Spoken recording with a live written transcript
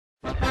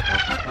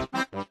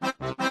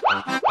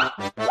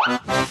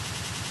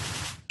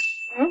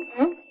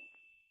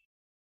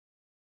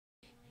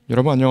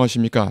여러분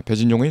안녕하십니까?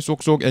 배진용의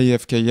쏙쏙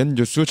AFKN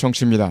뉴스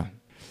정치입니다.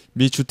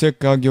 미 주택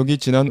가격이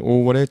지난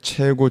 5월에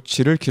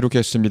최고치를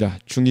기록했습니다.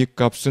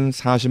 중위값은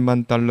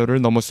 40만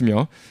달러를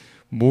넘었으며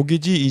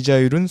모기지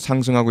이자율은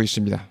상승하고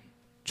있습니다.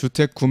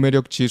 주택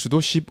구매력 지수도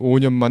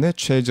 15년 만에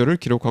최저를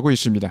기록하고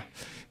있습니다.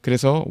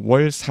 그래서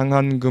월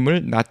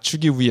상한금을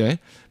낮추기 위해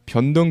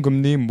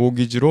변동금리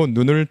모기지로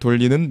눈을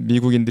돌리는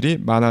미국인들이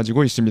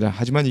많아지고 있습니다.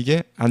 하지만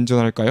이게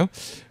안전할까요?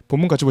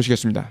 본문 같이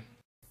보시겠습니다.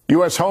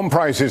 U.S. home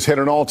prices hit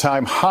an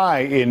all-time high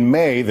in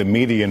May. The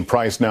median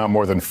price now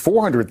more than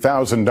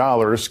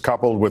 $400,000,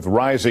 coupled with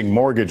rising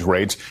mortgage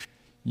rates.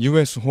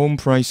 U.S. home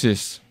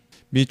prices,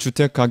 미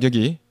주택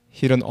가격이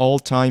hit an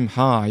all-time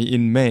high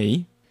in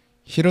May.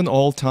 hit an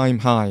all-time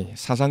high,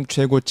 사상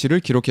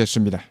최고치를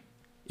기록했습니다.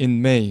 in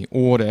May,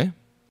 5월에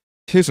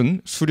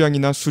hit은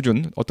수량이나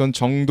수준, 어떤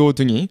정도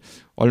등이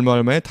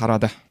얼마에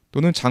달하다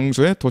또는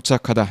장소에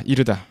도착하다,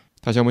 이르다.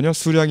 다시 한번요.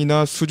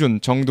 수량이나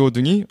수준, 정도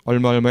등이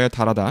얼마에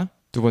달하다.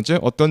 두 번째,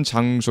 어떤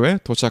장소에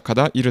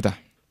도착하다, 이르다.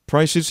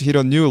 Prices hit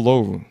a new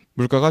low.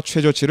 물가가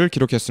최저치를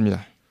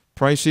기록했습니다.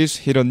 Prices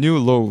hit a new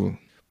low.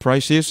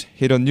 Prices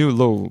hit a new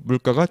low.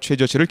 물가가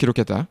최저치를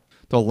기록했다.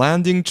 The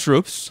landing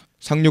troops.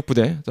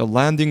 상륙부대. The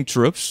landing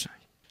troops.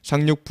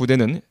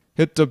 상륙부대는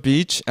hit the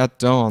beach at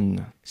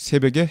dawn.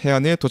 새벽에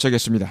해안에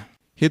도착했습니다.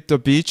 hit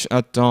the beach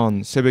at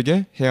dawn.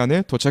 새벽에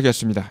해안에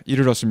도착했습니다.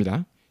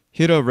 이르렀습니다.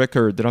 hit a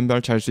record란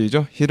말 잘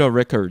쓰이죠? hit a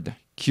record.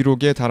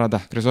 기록에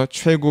달하다. 그래서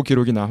최고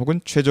기록이나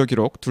혹은 최저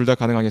기록 둘 다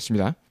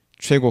가능하겠습니다.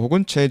 최고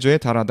혹은 최저에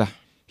달하다.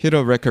 hit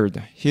a record,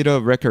 hit a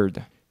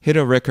record, hit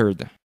a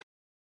record.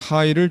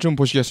 high를 좀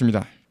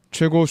보시겠습니다.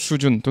 최고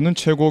수준 또는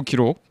최고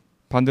기록.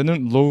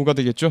 반대는 low가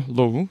되겠죠.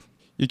 low.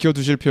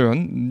 익혀두실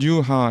표현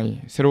new high,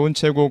 새로운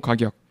최고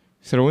가격,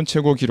 새로운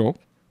최고 기록.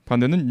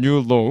 반대는 new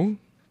low.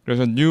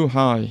 그래서 new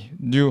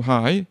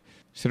high,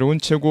 새로운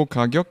최고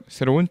가격,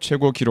 새로운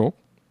최고 기록.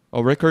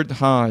 a record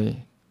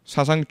high.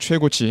 사상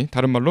최고치,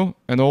 다른 말로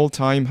an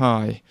all-time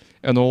high,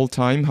 an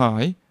all-time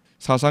high,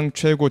 사상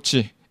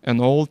최고치, an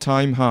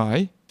all-time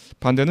high.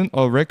 반대는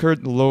a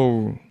record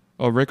low,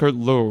 a record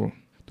low,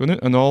 또는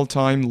an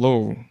all-time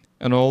low,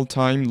 an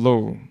all-time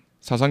low,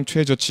 사상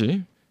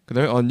최저치. 그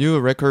다음에 a new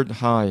record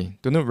high,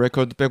 또는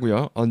record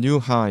빼고요, a new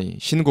high,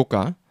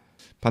 신고가.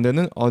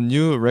 반대는 a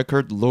new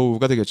record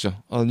low가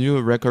되겠죠. a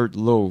new record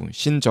low,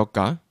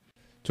 신저가.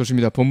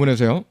 좋습니다.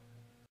 본문에서요.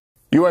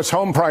 U.S.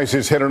 home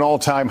prices hit an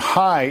all-time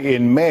high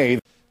in May.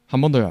 한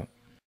번 더요.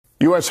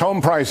 U.S. home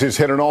prices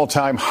hit an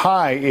all-time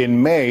high in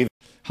May.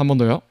 한 번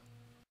더요.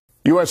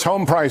 U.S.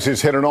 home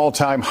prices hit an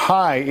all-time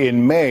high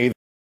in May.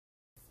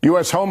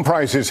 U.S. home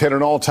prices hit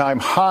an all-time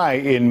high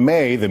in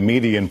May. The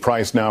median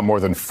price now more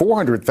than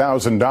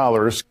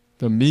 $400,000.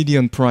 The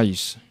median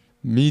price.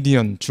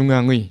 median,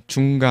 중앙의,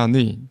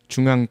 중간의,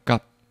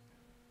 중앙값.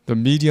 The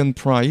median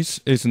price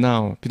is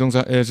now,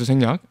 비동사 as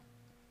생략.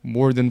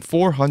 more than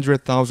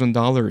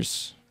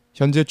 $400,000.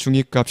 현재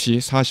중위값이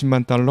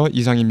 40만 달러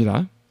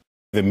이상입니다.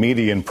 The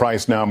median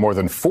price now more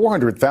than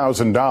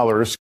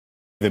 $400,000.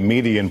 The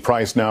median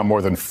price now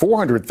more than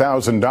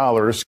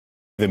 $400,000.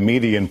 The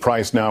median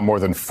price now more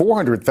than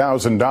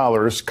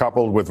 $400,000,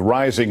 coupled with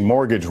rising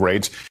mortgage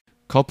rates.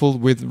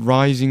 coupled with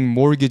rising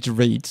mortgage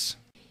rates.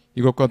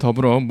 이것과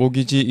더불어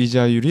모기지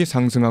이자율이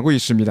상승하고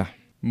있습니다.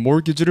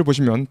 mortgage를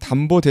보시면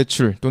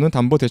담보대출 또는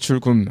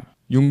담보대출금,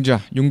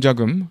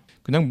 융자금,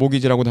 그냥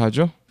모기지라고도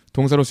하죠.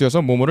 동사로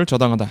쓰여서 뭐뭐를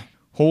저당하다.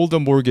 hold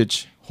a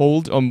mortgage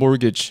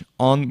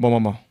on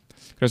뭐뭐뭐.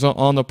 그래서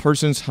on a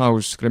person's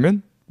house.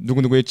 그러면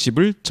누구누구의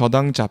집을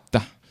저당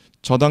잡다.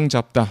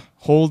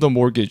 hold a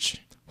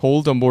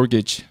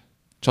mortgage.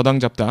 저당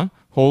잡다.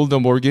 hold a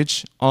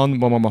mortgage on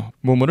뭐뭐뭐.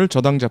 뭐뭐를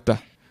저당 잡다.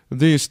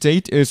 The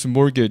estate is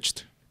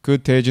mortgaged. 그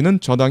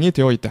대지는 저당이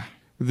되어 있다.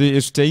 The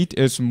estate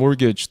is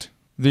mortgaged.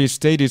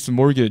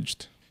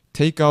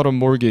 Take out a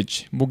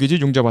mortgage. 모기지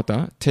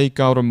융자받다.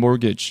 Take out a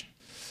mortgage.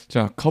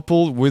 자,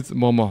 coupled with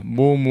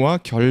뭐뭐와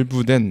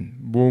결부된,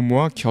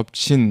 뭐뭐와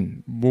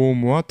겹친,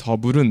 뭐뭐와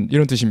더불은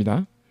이런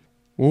뜻입니다.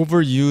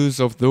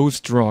 Overuse of those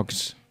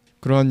drugs.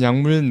 그러한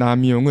약물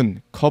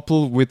남용은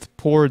coupled with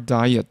poor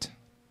diet.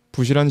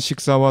 부실한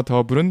식사와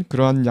더불은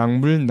그러한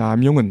약물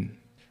남용은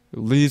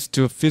leads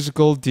to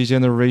physical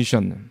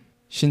degeneration.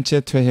 신체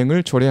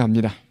퇴행을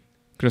초래합니다.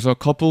 그래서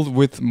coupled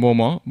with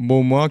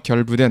뭐뭐와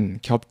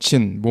결부된,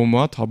 겹친,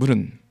 뭐뭐와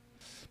더불은.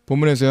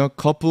 본문에서요.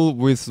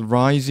 coupled with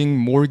rising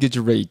mortgage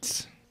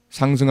rates.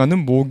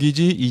 상승하는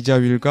모기지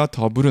이자율과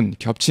더불은,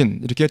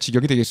 겹친 이렇게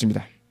직역이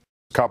되겠습니다.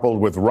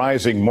 Coupled with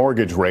rising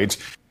mortgage rates.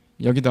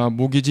 여기다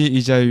모기지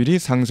이자율이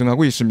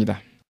상승하고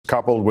있습니다.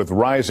 Coupled with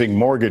rising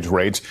mortgage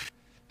rates.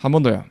 한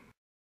번 더요.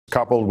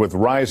 Coupled with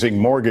rising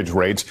mortgage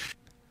rates.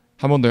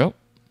 한 번 더요.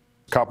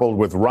 Coupled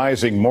with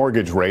rising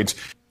mortgage rates.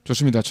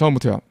 좋습니다.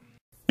 처음부터요.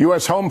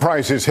 U.S. home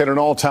prices hit an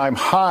all-time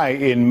high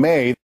in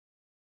May.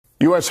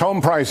 U.S. home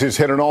prices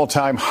hit an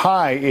all-time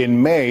high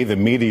in May. The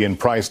median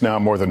price now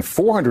more than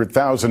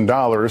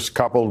 $400,000,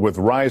 coupled with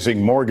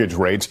rising mortgage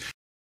rates.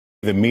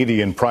 The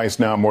median price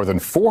now more than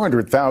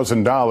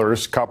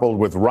 $400,000, coupled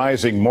with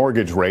rising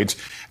mortgage rates.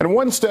 And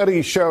one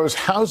study shows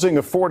housing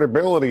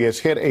affordability has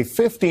hit a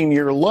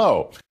 15-year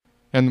low.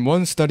 And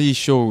one study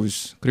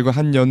shows, 그리고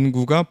한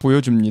연구가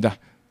보여줍니다.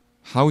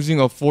 Housing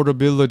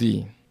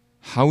affordability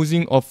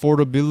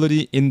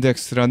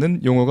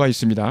index라는 용어가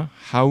있습니다.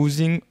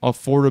 Housing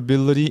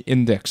affordability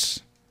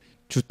index,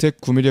 주택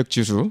구매력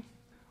지수.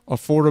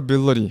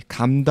 affordability,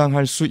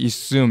 감당할 수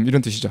있음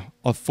이런 뜻이죠.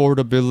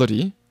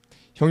 affordability,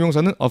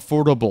 형용사는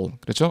affordable,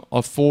 그렇죠?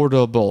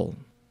 affordable,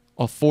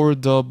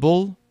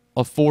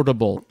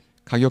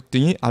 가격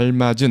등이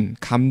알맞은,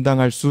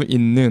 감당할 수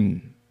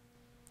있는.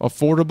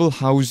 affordable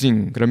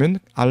housing, 그러면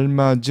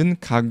알맞은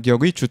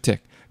가격의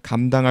주택,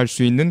 감당할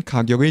수 있는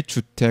가격의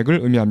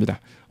주택을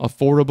의미합니다.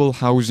 affordable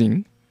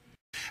housing.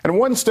 And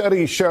one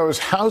study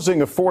shows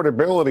housing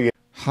affordability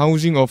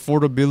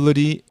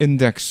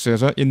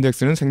index에서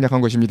index는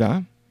생략한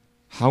것입니다.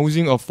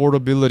 housing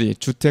affordability,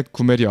 주택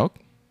구매력.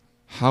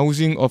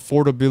 housing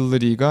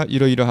affordability가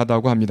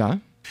이러이러하다고 합니다.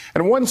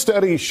 And one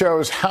study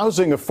shows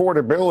housing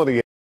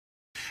affordability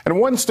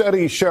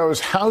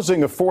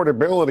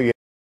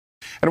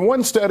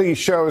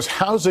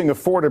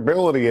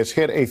has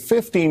hit a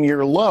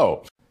 15-year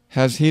low.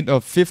 has hit a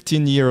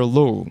 15-year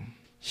low.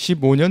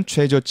 15년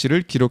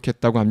최저치를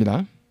기록했다고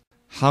합니다.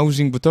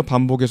 housing부터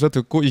반복해서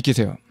듣고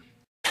익히세요.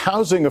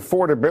 Housing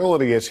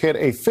affordability has hit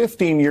a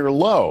 15-year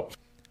low.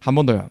 한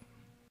번 더요.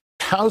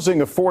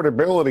 Housing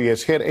affordability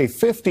has hit a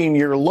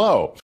 15-year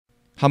low.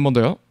 한 번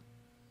더요.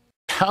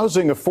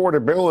 Housing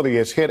affordability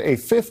has hit a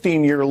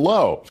 15-year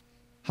low.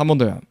 한 번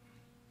더요.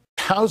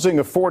 Housing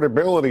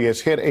affordability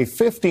has hit a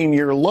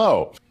 15-year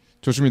low.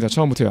 좋습니다.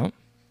 처음부터요.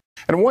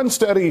 And one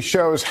study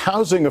shows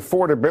housing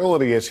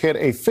affordability has hit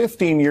a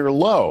 15-year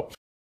low.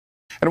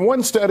 And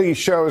one study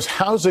shows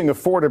housing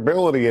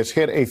affordability has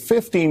hit a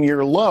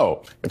 15-year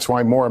low. It's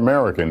why more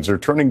Americans are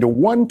turning to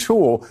one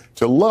tool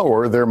to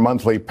lower their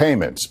monthly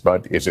payments.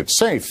 But is it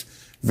safe?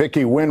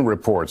 Vicki Wynn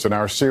reports in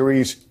our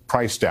series,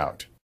 Priced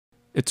Out.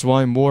 It's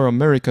why more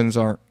Americans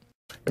are.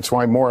 It's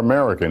why more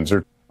Americans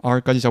are.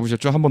 R까지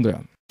잡으셨죠? 한 번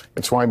더요.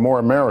 It's why more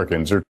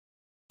Americans are.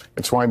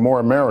 It's why more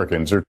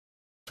Americans are.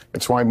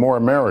 It's why more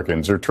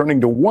Americans are turning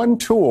to one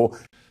tool.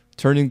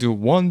 Turning to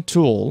one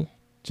tool.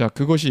 자,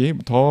 그것이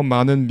더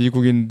많은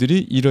미국인들이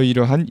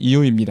이러이러한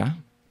이유입니다.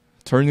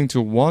 Turning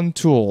to one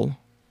tool,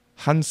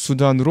 한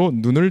수단으로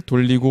눈을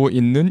돌리고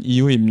있는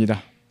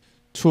이유입니다.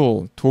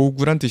 tool,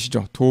 도구란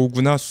뜻이죠.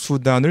 도구나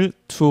수단을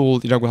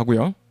tool이라고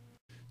하고요.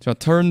 자,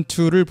 turn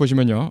to를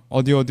보시면요.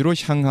 어디어디로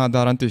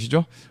향하다란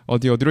뜻이죠.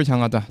 어디어디로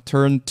향하다.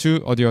 turn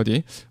to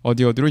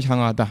어디어디로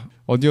향하다.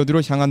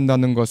 어디어디로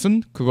향한다는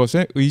것은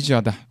그것에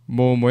의지하다.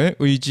 뭐뭐에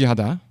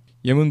의지하다.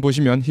 예문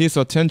보시면 his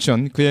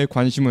attention, 그의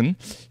관심은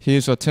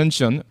his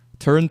attention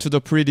turned to the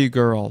pretty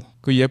girl,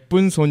 그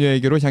예쁜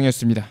소녀에게로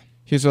향했습니다.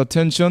 His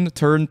attention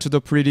turned to the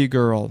pretty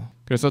girl.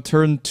 그래서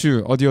turn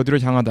to, 어디어디로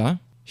향하다.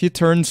 He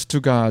turns to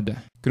God.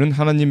 그는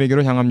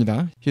하나님에게로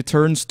향합니다. He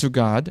turns to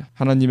God.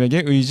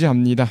 하나님에게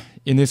의지합니다.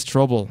 In his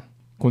trouble.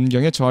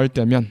 곤경에 처할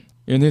때면.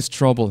 In his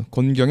trouble.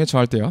 곤경에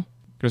처할 때요.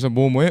 그래서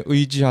뭐뭐에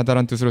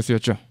의지하다란 뜻으로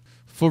쓰였죠.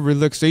 For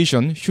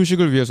relaxation,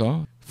 휴식을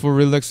위해서. For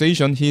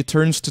relaxation, he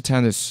turns to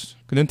tennis.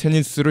 그는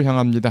테니스로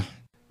향합니다.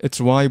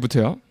 It's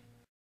why부터요.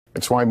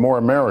 It's why more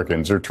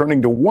Americans are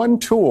turning to one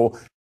tool.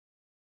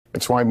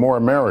 It's why more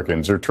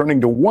Americans are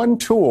turning to one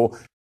tool.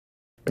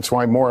 It's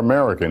why more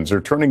Americans are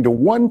turning to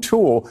one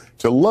tool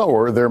to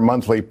lower their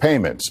monthly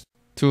payments.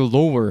 To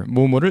lower,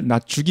 뭐뭐를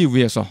낮추기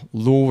위해서.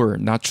 Lower,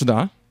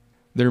 낮추다.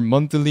 Their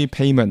monthly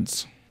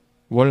payments.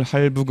 월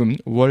할부금,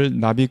 월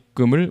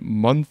납입금을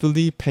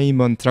monthly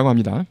payment라고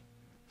합니다.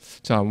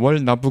 자,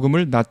 월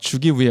납부금을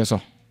낮추기 위해서.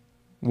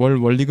 월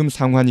원리금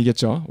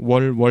상환이겠죠.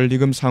 월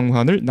원리금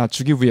상환을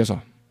낮추기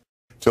위해서.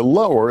 To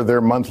lower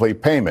their monthly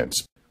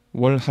payments.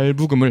 월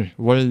할부금을,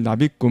 월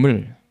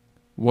납입금을,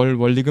 월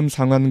원리금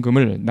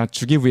상환금을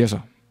낮추기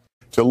위해서.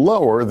 To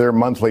lower their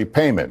monthly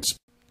payments.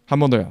 한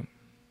번 더요.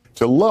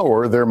 To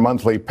lower their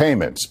monthly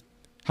payments.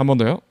 한 번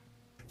더요.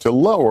 To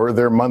lower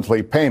their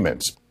monthly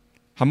payments.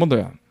 한 번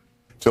더요.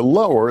 To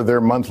lower their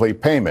monthly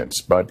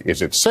payments. But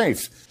is it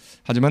safe?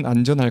 하지만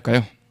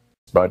안전할까요?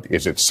 But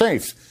is it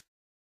safe?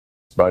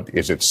 But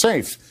is it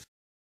safe?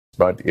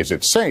 But is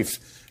it safe?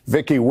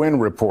 Vicki Wynn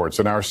reports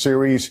in our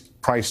series,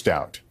 Priced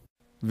Out.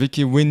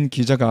 Vicki Wynn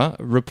기자가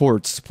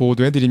reports,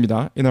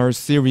 보도해드립니다. In our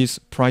series,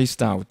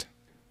 Priced Out.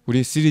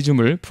 우리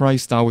시리즈물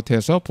Priced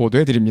Out에서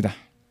보도해드립니다.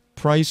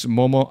 Price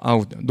뭐뭐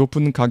out,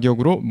 높은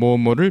가격으로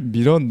뭐뭐를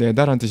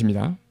밀어내다라는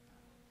뜻입니다.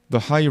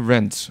 The high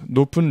rents,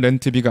 높은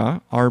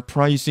렌트비가 are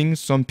pricing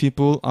some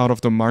people out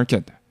of the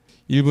market.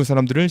 일부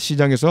사람들을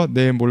시장에서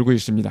내몰고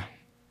있습니다.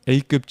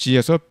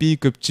 A급지에서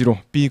B급지로,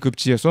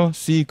 B급지에서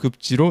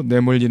C급지로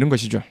내몰리는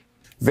것이죠.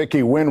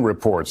 Vicki Wynn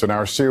reports in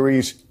our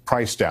series,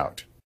 Priced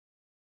Out.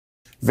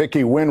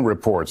 Vicki Wynn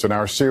reports in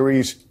our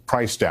series,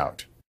 Priced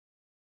Out.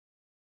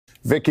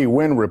 Vicki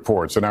Wynn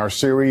reports in our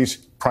series,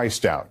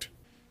 Priced Out.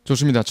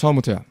 좋습니다.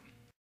 처음부터요.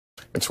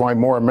 It's why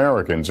more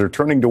Americans are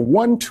turning to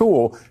one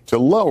tool to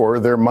lower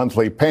their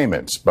monthly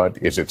payments. But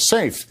is it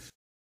safe?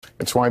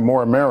 It's why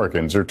more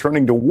Americans are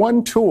turning to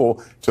one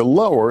tool to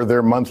lower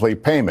their monthly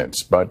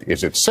payments. But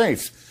is it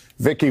safe?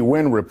 Vicki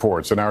Nguyen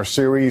reports in our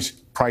series,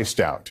 Priced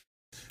Out.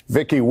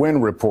 Vicki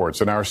Nguyen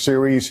reports in our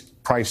series,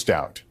 Priced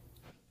Out.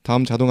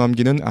 다음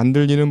자동암기는 안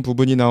들리는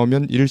부분이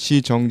나오면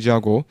일시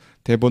정지하고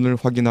대본을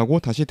확인하고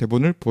다시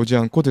대본을 보지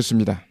않고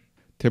듣습니다.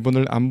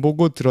 대본을 안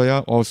보고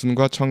들어야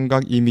어순과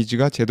청각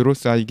이미지가 제대로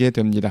쌓이게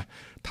됩니다.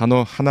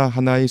 단어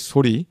하나하나의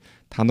소리,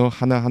 단어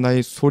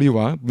하나하나의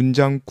소리와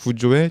문장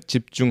구조에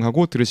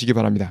집중하고 들으시기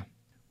바랍니다.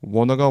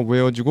 원어가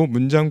외워지고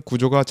문장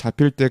구조가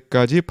잡힐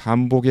때까지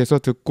반복해서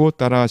듣고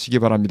따라하시기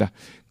바랍니다.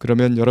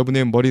 그러면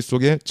여러분의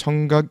머릿속에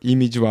청각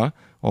이미지와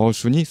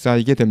어순이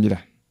쌓이게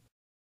됩니다.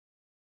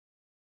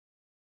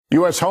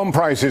 U.S. home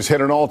prices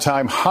hit an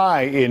all-time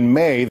high in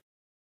May.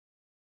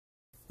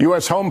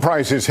 U.S. home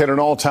prices hit an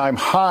all-time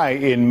high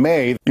in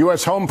May.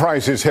 U.S. home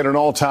prices hit an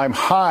all-time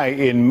high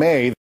in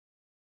May.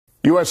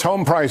 U.S.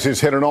 home prices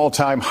hit an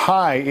all-time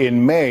high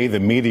in May. The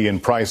median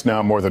price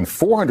now more than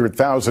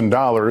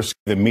 $400,000.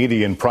 The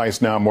median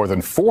price now more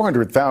than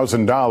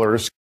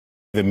 $400,000.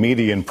 The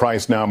median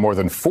price now more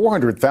than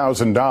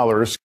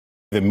 $400,000.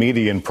 The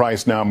median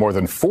price now more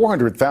than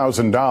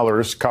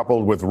 $400,000,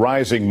 coupled with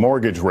rising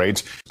mortgage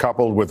rates,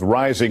 coupled with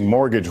rising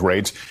mortgage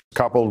rates,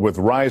 coupled with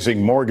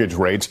rising mortgage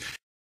rates,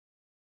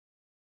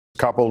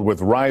 coupled with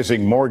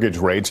rising mortgage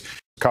rates,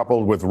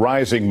 coupled with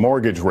rising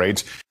mortgage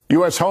rates.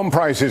 U.S. home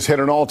prices hit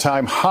an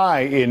all-time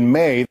high in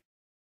May.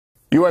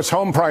 U.S.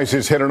 home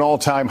prices hit an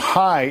all-time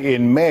high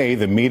in May.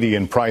 The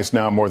median price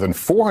now more than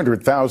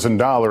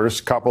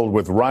 $400,000, coupled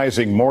with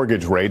rising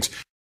mortgage rates.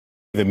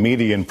 The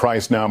median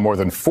price now more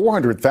than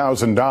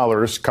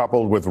 $400,000,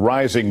 coupled with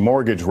rising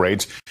mortgage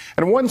rates.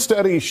 And one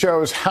study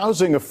shows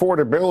housing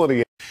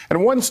affordability.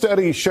 And one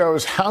study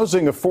shows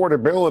housing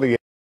affordability.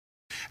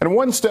 And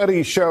one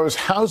study shows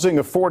housing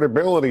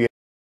affordability.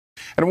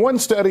 And one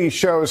study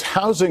shows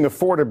housing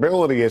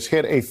affordability has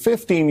hit a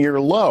 15-year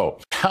low.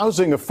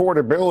 Housing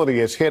affordability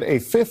has hit a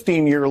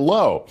 15-year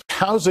low.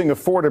 Housing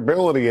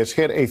affordability has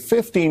hit a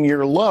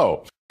 15-year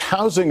low.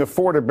 Housing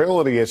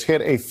affordability has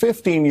hit a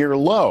 15-year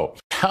low.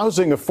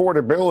 Housing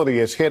affordability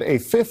has hit a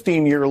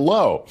 15-year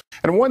low.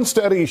 And one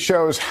study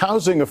shows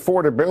housing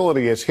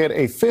affordability has hit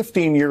a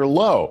 15-year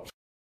low.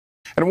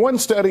 And one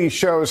study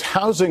shows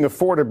housing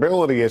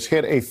affordability has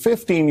hit a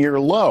 15-year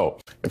low.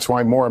 It's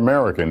why more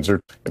Americans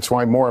are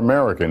turning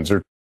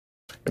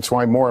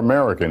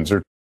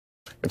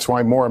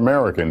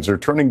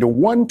to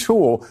one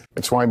tool.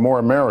 It's why more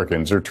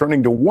Americans are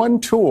turning to one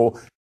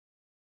tool.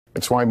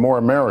 It's why more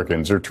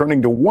Americans are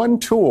turning to one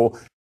tool.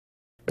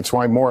 It's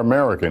why more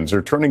Americans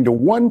are turning to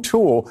one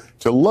tool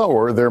to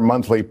lower their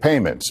monthly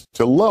payments,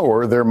 to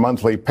lower their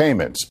monthly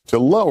payments, to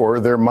lower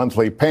their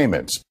monthly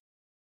payments,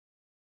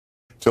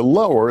 to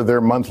lower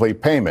their monthly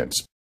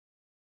payments,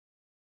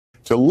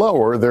 to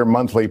lower their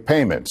monthly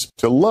payments,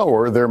 to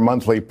lower their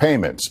monthly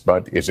payments.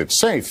 But is it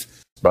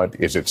safe? But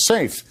is it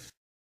safe?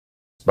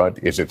 But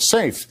is it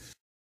safe?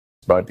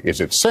 But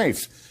is it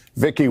safe?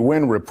 Vicki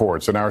Nguyen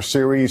reports in our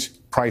series,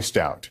 Priced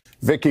Out.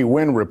 Vicki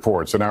Nguyen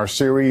reports in our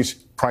series,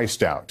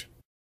 Priced Out.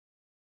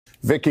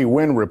 Vicki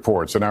Nguyen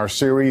reports in our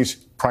series,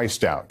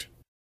 Priced Out.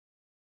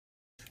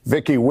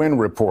 Vicki Nguyen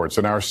reports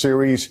in our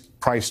series,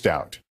 Priced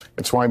Out.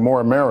 It's why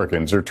more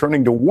Americans are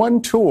turning to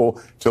one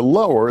tool to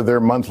lower their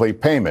monthly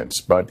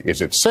payments. But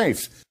is it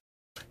safe?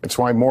 It's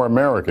why more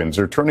Americans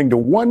are turning to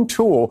one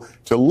tool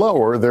to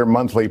lower their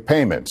monthly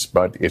payments.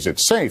 But is it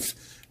safe?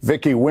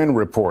 Vicki Nguyen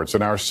reports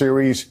in our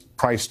series,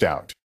 Priced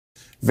Out.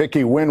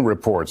 Vicki Nguyen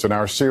reports in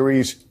our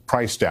series,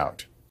 Priced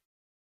Out.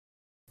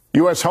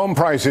 U.S. home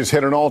prices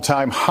hit an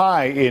all-time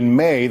high in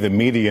May. The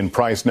median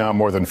price now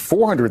more than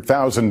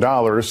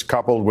 $400,000,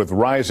 coupled with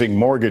rising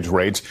mortgage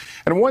rates.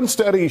 And one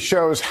study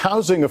shows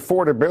housing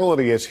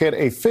affordability has hit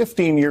a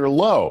 15-year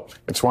low.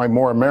 It's why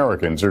more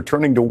Americans are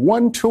turning to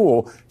one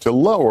tool to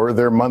lower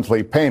their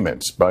monthly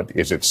payments. But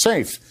is it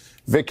safe?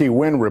 Vicki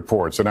Nguyen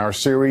reports in our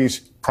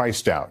series,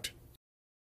 Priced Out.